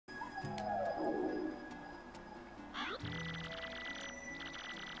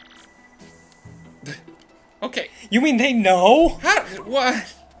Okay. You mean they know? How?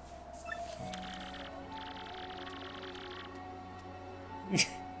 What?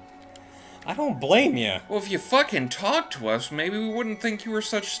 I don't blame you. Well, if you fucking talked to us, maybe we wouldn't think you were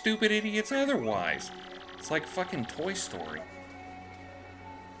such stupid idiots otherwise. It's like fucking Toy Story.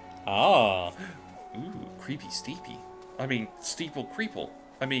 Ah. Ooh, creepy steepy. I mean, steeple creeple.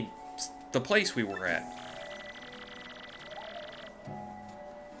 I mean, the place we were at.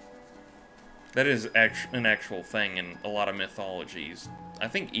 That is an actual thing in a lot of mythologies. I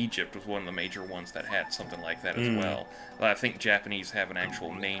think Egypt was one of the major ones that had something like that as well. I think Japanese have an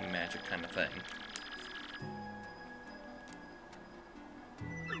actual name magic kind of thing.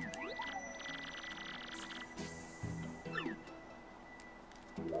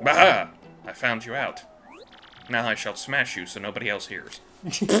 Baha! I found you out. Now I shall smash you so nobody else hears.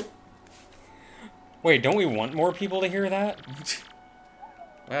 Wait, don't we want more people to hear that?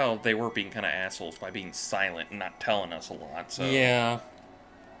 Well, they were being kind of assholes by being silent and not telling us a lot, so... Yeah.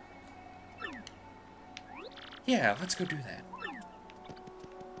 Yeah, let's go do that.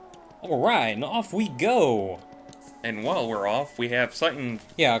 Alright, and off we go. And while we're off, we have something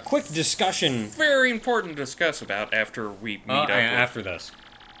Yeah, a quick discussion. very important to discuss about after we meet up with... After this.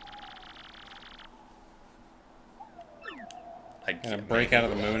 Gonna break out of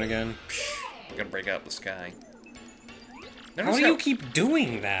the moon again. I'm gonna break out the sky. How do you keep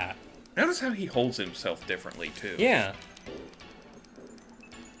doing that? Notice how he holds himself differently, too. Yeah.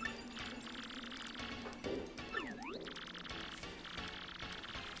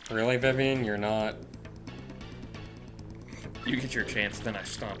 Really, Vivian? You're not... You get your chance, then I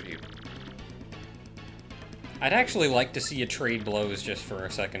stomp you. I'd actually like to see you trade blows just for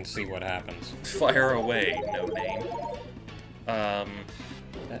a second to see what happens. Fire away, no name.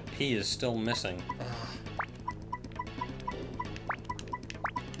 That P is still missing.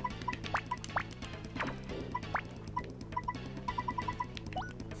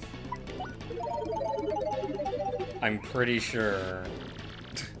 I'm pretty sure...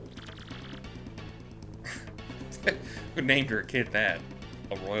 Who named her kid that?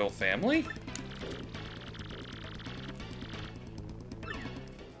 A royal family?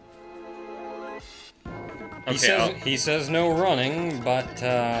 He says no running, but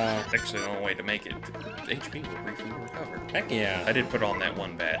Actually, the only way to make it, HP will briefly recover. heck yeah. I did put on that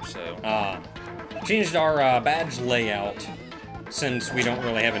one badge, so... Changed our badge layout since we don't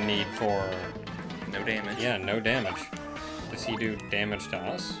really have a need for... No damage. Yeah, no damage. Does he do damage to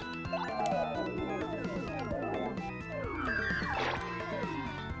us?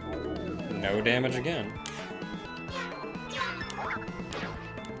 No damage again.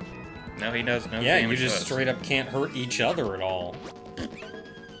 No, he does no damage. Yeah, you to just us. straight up can't hurt each other at all. I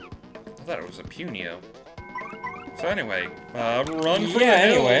thought it was a Punio. So anyway, run for the hills.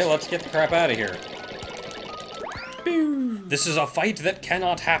 Anyway, let's get the crap out of here. This is a fight that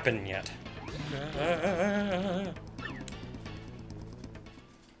cannot happen yet.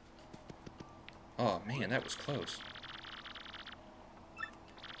 Oh man, that was close.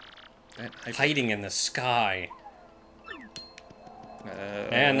 That Hiding in the sky.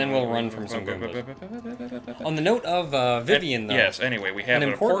 And then we'll run from some Goombas. On the note of Vivian, though. Yes, anyway, we have an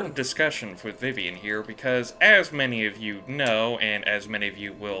important discussion with Vivian here because, as many of you know, and as many of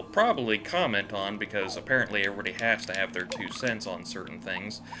you will probably comment on, because apparently everybody has to have their 2 cents on certain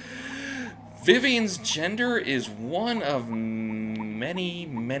things, Vivian's gender is one of many,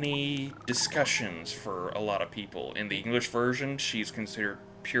 many discussions for a lot of people. In the English version, she's considered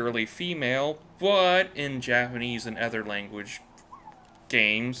purely female, but in Japanese and other language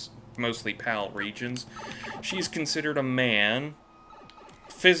games, mostly PAL regions, she's considered a man,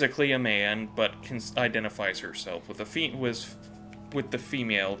 physically a man, but identifies herself with the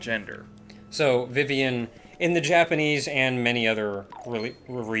female gender. So, Vivian, in the Japanese and many other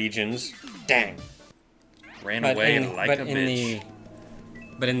regions, dang. Ran away like a bitch.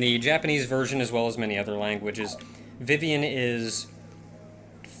 But in the Japanese version, as well as many other languages, Vivian is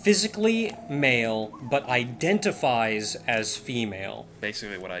physically male, but identifies as female.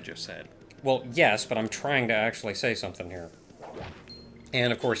 Basically what I just said. Well, yes, but I'm trying to actually say something here.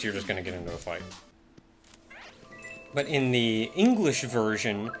 And, of course, you're just going to get into a fight. But in the English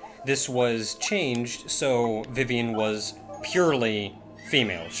version, this was changed, so Vivian was purely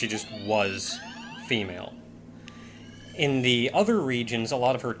female. She just was female. In the other regions, a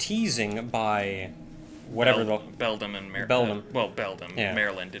lot of her teasing by whatever Beldam and Beldam. Beldam. Yeah.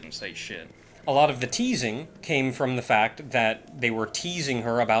 Maryland didn't say shit. A lot of the teasing came from the fact that they were teasing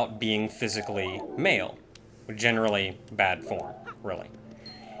her about being physically male. Generally bad form, really.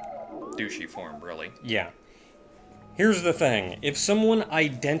 Douchey form, really. Yeah. Here's the thing. If someone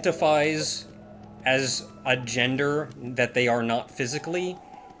identifies as a gender that they are not physically,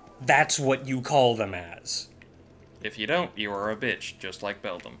 that's what you call them as. If you don't, you are a bitch, just like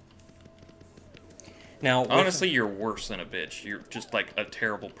Beldam. Now, Honestly, you're worse than a bitch. You're just like a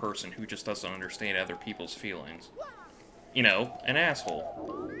terrible person who just doesn't understand other people's feelings. You know, an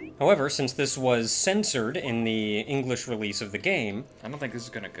asshole. however, since this was censored in the English release of the game... I don't think this is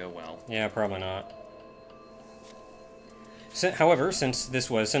gonna go well. Yeah, probably not. However, since this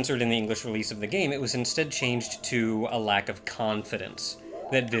was censored in the English release of the game, it was instead changed to a lack of confidence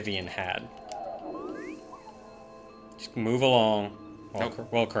that Vivian had. Just move along. Well, Nope.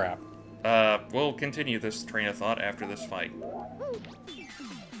 well, crap. We'll continue this train of thought after this fight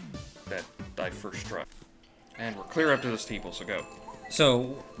that I first struck. And we're clear up to the steeple, so go.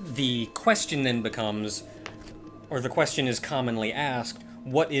 So, the question then becomes, or the question is commonly asked,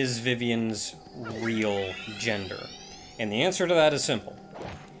 what is Vivian's real gender? And the answer to that is simple.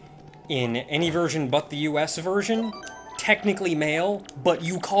 In any version but the US version, technically male, but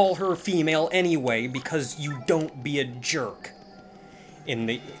you call her female anyway because you don't be a jerk. In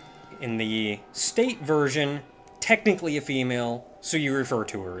the state version, technically a female, so you refer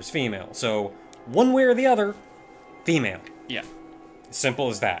to her as female. So, one way or the other, female. Yeah. Simple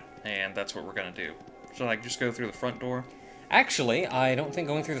as that. And that's what we're gonna do. Should I just go through the front door? Actually, I don't think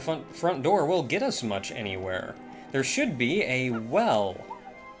going through the front door will get us much anywhere. There should be a well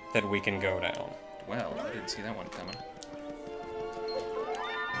that we can go down. Well, I didn't see that one coming.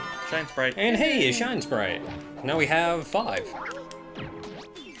 Shine Sprite. And hey, a Shine Sprite. Now we have 5.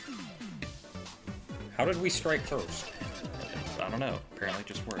 How did we strike first? I don't know. Apparently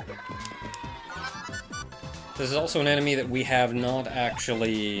just worked. This is also an enemy that we have not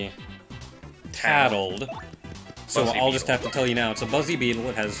actually tattled. So Buzzy I'll just Beetle. have to tell you now, it's a Buzzy Beetle.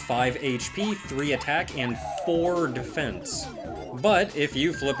 It has 5 HP, 3 attack, and 4 defense. But if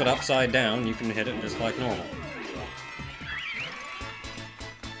you flip it upside down, you can hit it just like normal.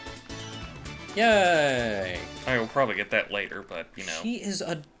 Yay! I will probably get that later, but, you know. She is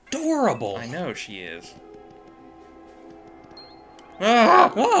adorable! I know she is.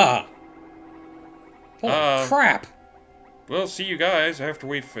 Ah! Ah! Holy crap! We'll see you guys after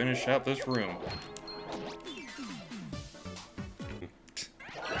we finish out this room.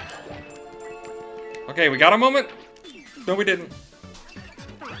 Okay, we got a moment? No, we didn't.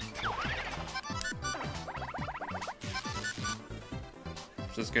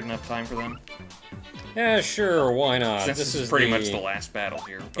 Is this good enough time for them? Yeah, sure, why not? Since this is pretty much the last battle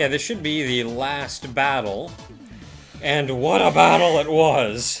here. Yeah, this should be the last battle. And what a battle it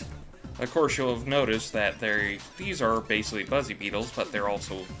was! Of course, you'll have noticed that these are basically Buzzy Beetles, but they're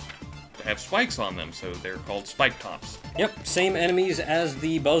also have spikes on them, so they're called Spike Tops. Yep, same enemies as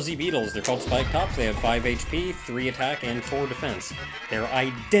the Buzzy Beetles. They're called Spike Tops. They have 5 HP, 3 attack, and 4 defense. They're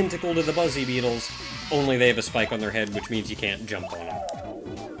identical to the Buzzy Beetles, only they have a spike on their head, which means you can't jump on them.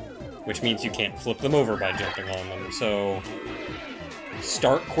 Which means you can't flip them over by jumping on them, so...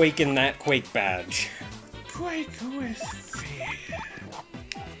 start quaking that Quake badge. Quake with fear.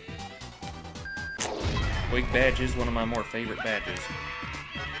 Quake badge is one of my more favorite badges.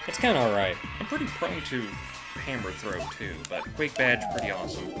 It's kinda alright. I'm pretty prone to hammer throw too, but Quake badge pretty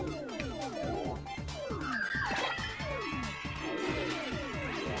awesome.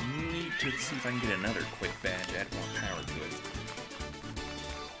 Need to see if I can get another Quake badge, add more power to it.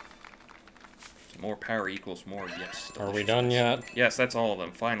 So more power equals more yes. Are we done yet? Yes, that's all of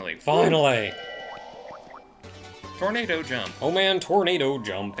them, finally. Finally! Tornado jump. Oh man, tornado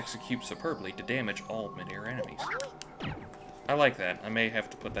jump. Execute superbly to damage all mid-air enemies. I like that. I may have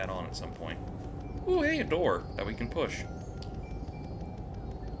to put that on at some point. Ooh, hey, a door that we can push.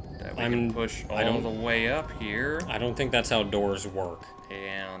 That we can push all the way up here. I don't think that's how doors work.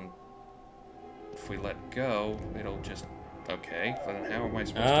 And if we let go, it'll just... Okay, but then how am I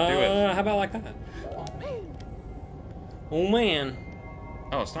supposed to do it? How about like that? Oh, man. Oh man.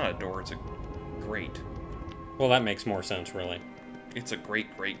 Oh, it's not a door, it's a grate. Well, that makes more sense, really. It's a grate.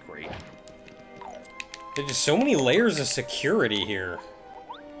 There's just so many layers of security here.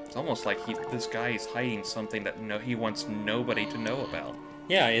 It's almost like this guy is hiding something that he wants nobody to know about.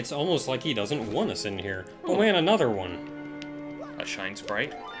 Yeah, it's almost like he doesn't want us in here. Oh man, another one. A Shine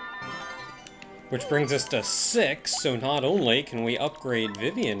Sprite. Which brings us to 6, so not only can we upgrade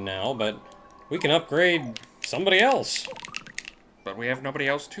Vivian now, but we can upgrade somebody else. But we have nobody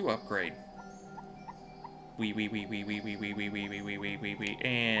else to upgrade.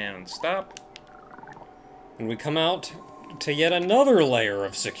 And stop. And we come out to yet another layer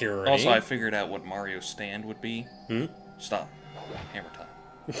of security. Also, I figured out what Mario's stand would be. Hmm? Stop. Hammer time.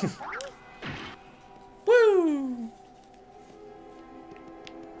 Woo!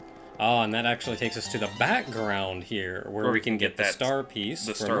 Oh, and that actually takes us to the background here, where we can get the star piece.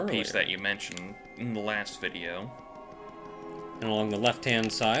 The star piece that you mentioned in the last video. And along the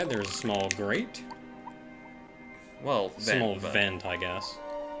left-hand side, there's a small grate. Well, small vent, I guess.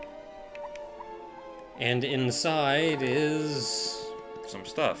 And inside is... some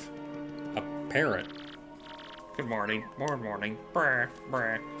stuff. A parrot. Good morning. Morning. Brah,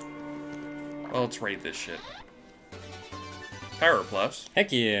 brah. Well, let's raid this shit. Power Plus.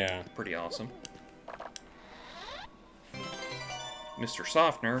 Heck yeah. Pretty awesome. Mr.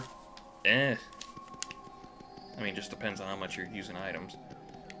 Softener. Eh. I mean, just depends on how much you're using items.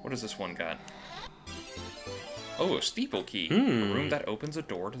 What does this one got? Oh, a steeple key. A room that opens a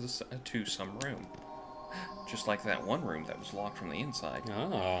door to some room. Just like that one room that was locked from the inside.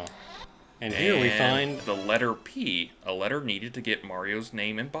 Ah. And here we find... the letter P. A letter needed to get Mario's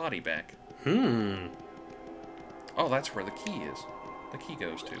name and body back. Oh, that's where the key is. The key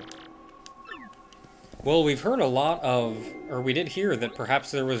goes to. Well, we've heard a lot of... or we did hear that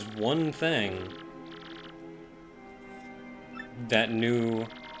perhaps there was one thing that knew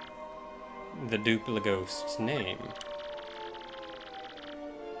the Duplaghost's name.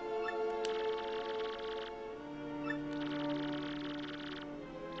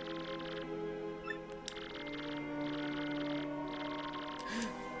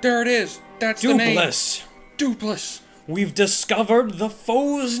 There it is! That's the name! Dupless! Dupless! We've discovered the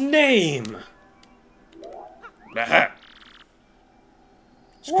foe's name! Aha!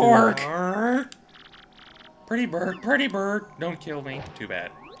 Squawk! Pretty bird, don't kill me. Too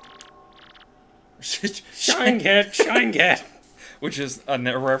bad. Shine get! Which is a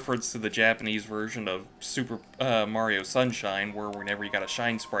reference to the Japanese version of Super Mario Sunshine, where whenever you got a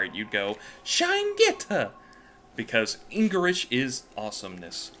shine sprite, you'd go, Shine get! Because English is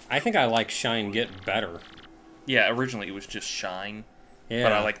awesomeness. I think I like Shine Get better. Yeah, originally it was just Shine. Yeah.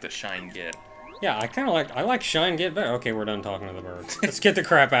 But I like the Shine Get. Yeah, I like Shine Get better. Okay, we're done talking to the bird. Let's get the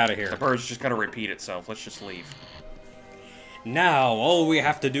crap out of here. The bird's just gonna repeat itself. Let's just leave. Now, all we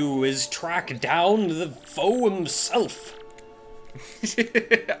have to do is track down the foe himself.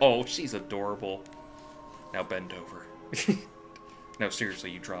 Oh, she's adorable. Now bend over. No,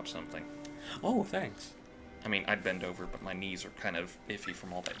 seriously, you dropped something. Oh, thanks. I mean, I'd bend over, but my knees are kind of iffy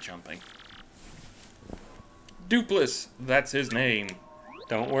from all that jumping. Dupless! That's his name.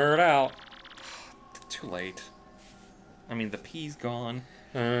 Don't wear it out. Too late. I mean, the P's gone.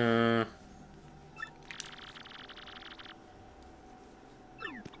 Now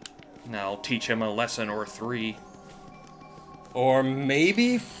I'll teach him a lesson or 3. Or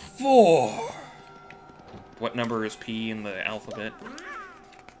maybe 4. What number is P in the alphabet?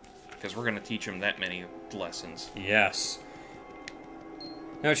 Because we're going to teach him that many lessons. Yes.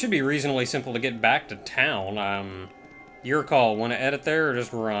 Now, it should be reasonably simple to get back to town. Your call. Want to edit there or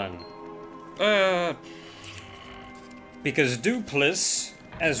just run? Because Dupless,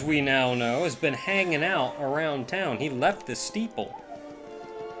 as we now know, has been hanging out around town. He left the steeple.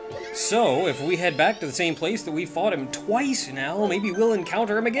 So, if we head back to the same place that we fought him twice now, maybe we'll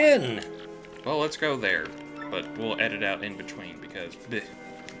encounter him again. Well, let's go there. But we'll edit out in between because... bleh,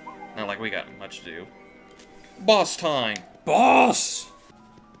 not like we got much to do. Boss time! Boss!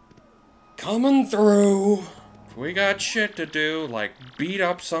 Coming through. We got shit to do, like beat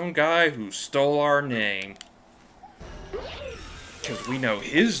up some guy who stole our name. Because we know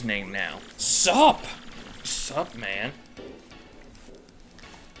his name now. Sup? Sup, man?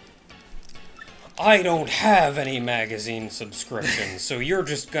 I don't have any magazine subscriptions, so you're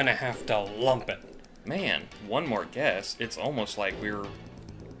just gonna have to lump it. Man, one more guess. It's almost like we're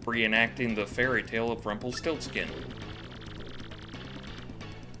reenacting the fairy tale of Rumpelstiltskin.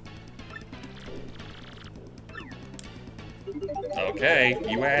 Okay,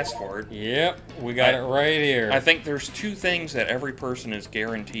 you asked for it. Yep, we got it right here. I think there's 2 things that every person is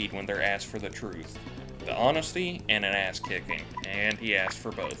guaranteed when they're asked for the truth. The honesty and an ass kicking. And he asked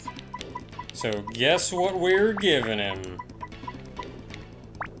for both. So guess what we're giving him?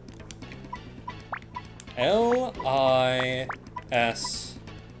 L-I-S-S.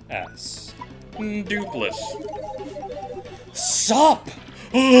 Dupless. Sup?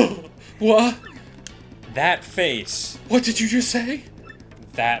 What? That face. What did you just say?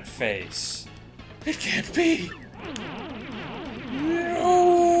 That face. It can't be.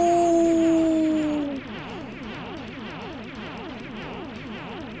 No!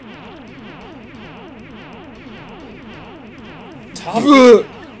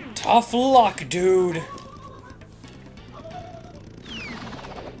 Tough luck, dude.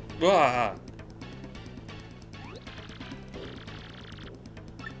 Ah.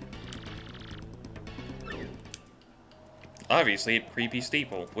 obviously at Creepy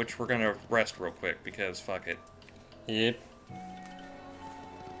Steeple, which we're gonna rest real quick, because fuck it. Yep.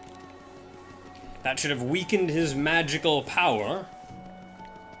 That should have weakened his magical power.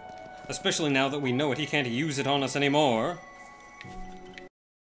 Especially now that we know it, he can't use it on us anymore.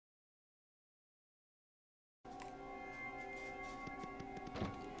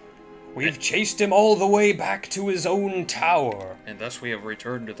 We've chased him all the way back to his own tower. And thus we have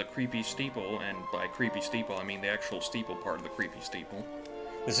returned to the Creepy Steeple, and by Creepy Steeple I mean the actual steeple part of the Creepy Steeple.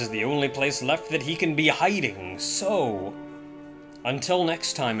 This is the only place left that he can be hiding, so... Until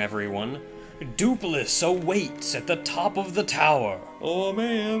next time, everyone, Dupless awaits at the top of the tower. Oh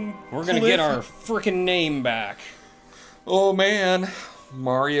man. We're gonna get our frickin' name back. Oh man.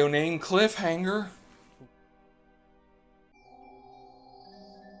 Mario name Cliffhanger.